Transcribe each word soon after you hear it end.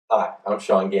Hi, I'm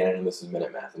Sean Gannon and this is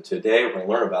Minute Math, and today we're going to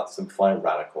learn about simplifying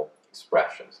radical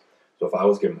expressions. So if I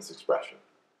was given this expression,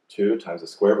 2 times the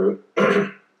square root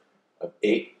of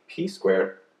 8p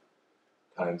squared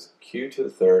times q to the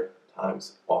third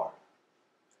times r.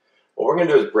 What we're going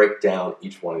to do is break down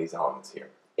each one of these elements here.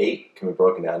 8 can be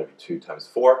broken down to be 2 times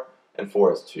 4, and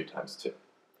 4 is 2 times 2.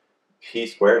 P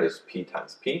squared is p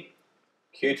times p.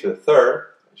 Q to the third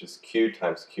is just q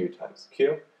times q times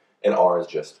q, and r is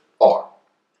just r.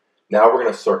 Now we're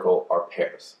going to circle our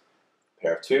pairs. A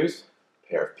pair of 2's, a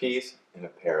pair of p's, and a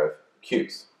pair of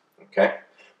q's. Okay?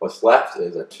 What's left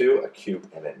is a 2, a q,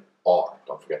 and an r.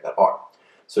 Don't forget that r.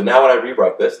 So now when I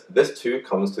rewrite this, this 2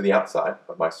 comes to the outside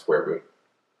of my square root.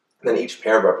 Then each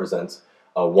pair represents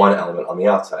one element on the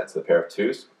outside. So the pair of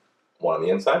 2's, one on the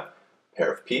inside, a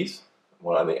pair of p's,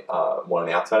 one on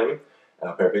the outside, and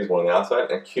a pair of p's, one on the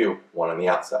outside, and a q, one on the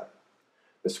outside.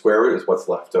 The square root is what's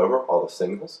left over, all the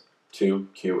singles. 2,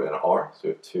 q, and an r. So we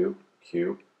have 2,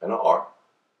 q, and an r.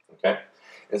 Okay?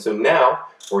 And so now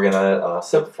we're going to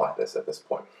simplify this at this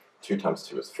point. 2 times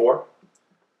 2 is 4.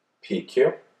 pq,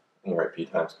 and you write p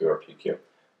times q or pq,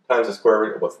 times the square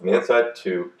root of what's on the inside,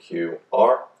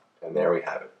 2qr, and there we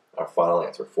have it. Our final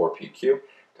answer, 4pq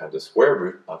times the square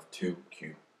root of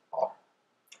 2qr.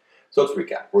 So let's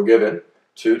recap. We're given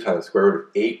 2 times the square root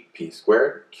of 8p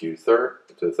squared, q to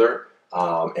the third,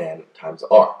 and times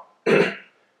r.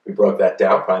 We broke that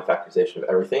down, prime factorization of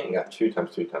everything, and got 2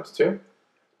 times 2 times 2,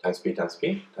 times p times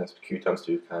q times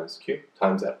q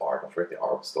times that r. Don't forget the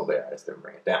r was still there, I just didn't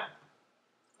bring it down.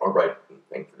 Or write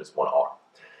thing for just one r.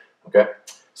 Okay?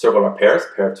 Circle our pairs,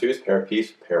 pair of 2's, pair of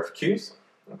p's, pair of q's.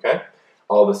 Okay?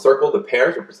 All the circle, the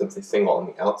pairs represents a single on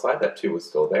the outside, that 2 was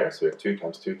still there, so we have 2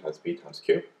 times p times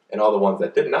q. And all the ones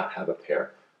that did not have a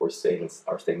pair are staying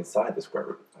inside the square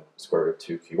root of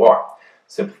 2qr.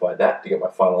 Simplify that to get my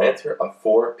final answer of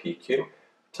 4pq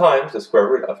times the square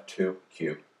root of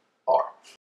 2qr.